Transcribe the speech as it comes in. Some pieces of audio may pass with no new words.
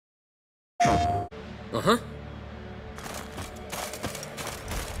Uh-huh.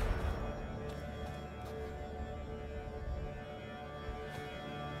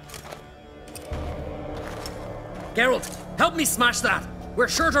 Geralt, help me smash that! We're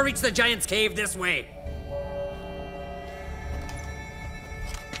sure to reach the Giant's Cave this way.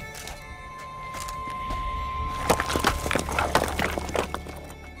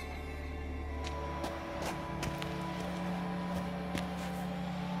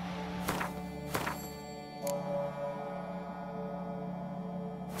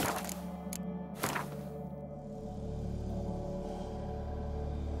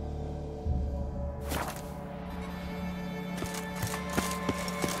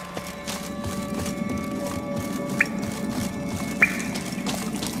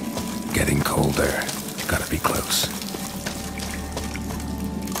 Getting colder. Gotta be close.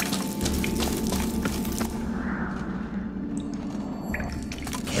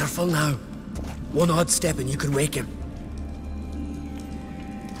 Careful now. One odd step and you can wake him.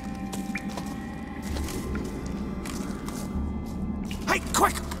 Hey,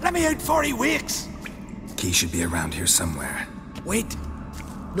 quick! Let me out before he wakes! Key should be around here somewhere. Wait.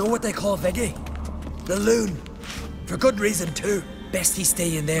 Know what they call Viggy? The loon. For good reason too. Best he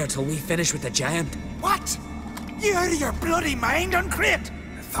stay in there till we finish with the Giant. What? You out of your bloody mind, Uncrate?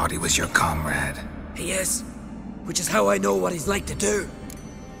 I thought he was your comrade. He is. Which is how I know what he's like to do.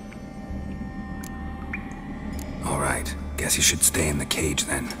 Alright, guess you should stay in the cage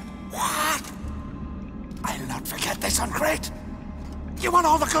then. What? I'll not forget this, Uncrate. You want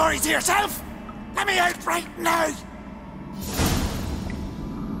all the glory to yourself? Let me out right now!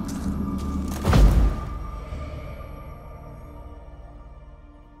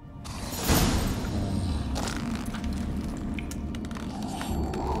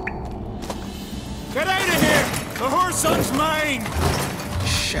 Get out of here! The whoreson's mine!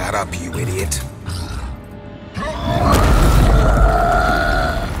 Shut up, you idiot.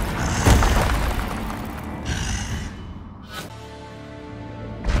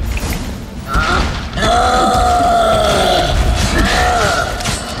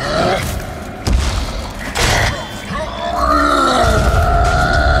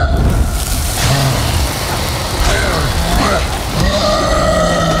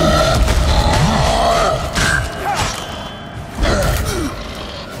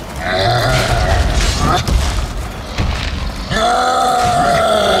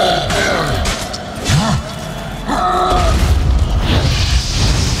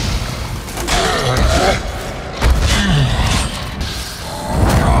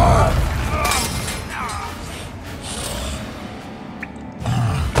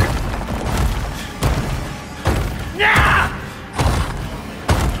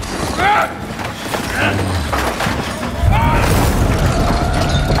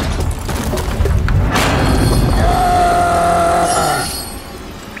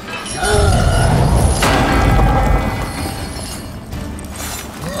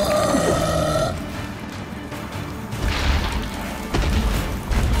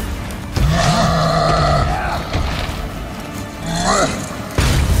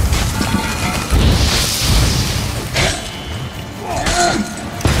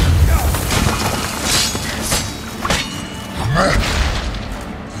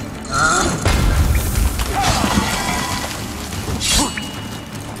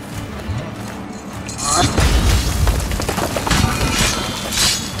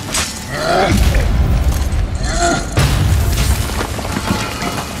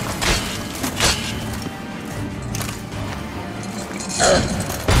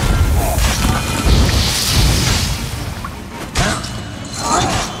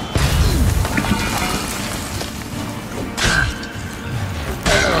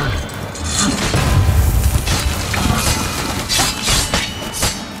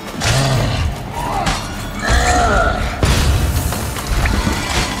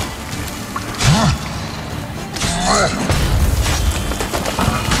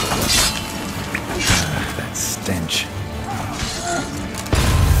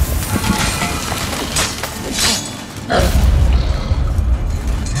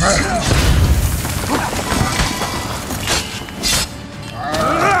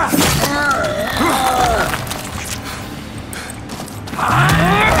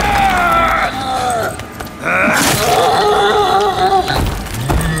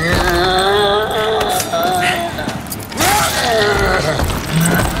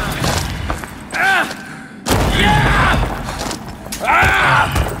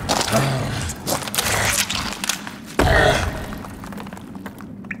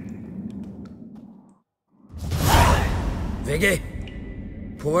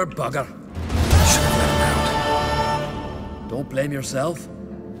 Poor bugger. Should have let him out. Don't blame yourself.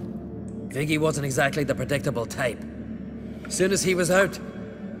 Viggy wasn't exactly the predictable type. As soon as he was out,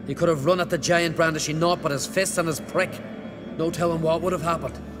 he could have run at the giant brandishing naught but his fist and his prick. No telling what would have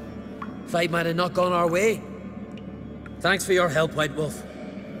happened. Fight might have not gone our way. Thanks for your help, White Wolf.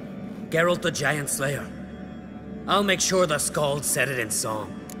 Geralt the Giant Slayer. I'll make sure the Skald said it in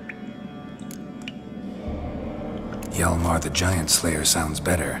song. Hjalmar the Giant Slayer sounds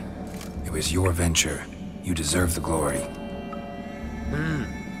better. It was your venture. You deserve the glory.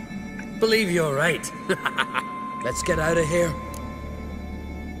 Believe you're right. Let's get out of here.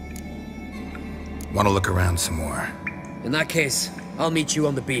 Want to look around some more? In that case, I'll meet you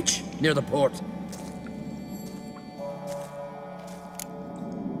on the beach, near the port.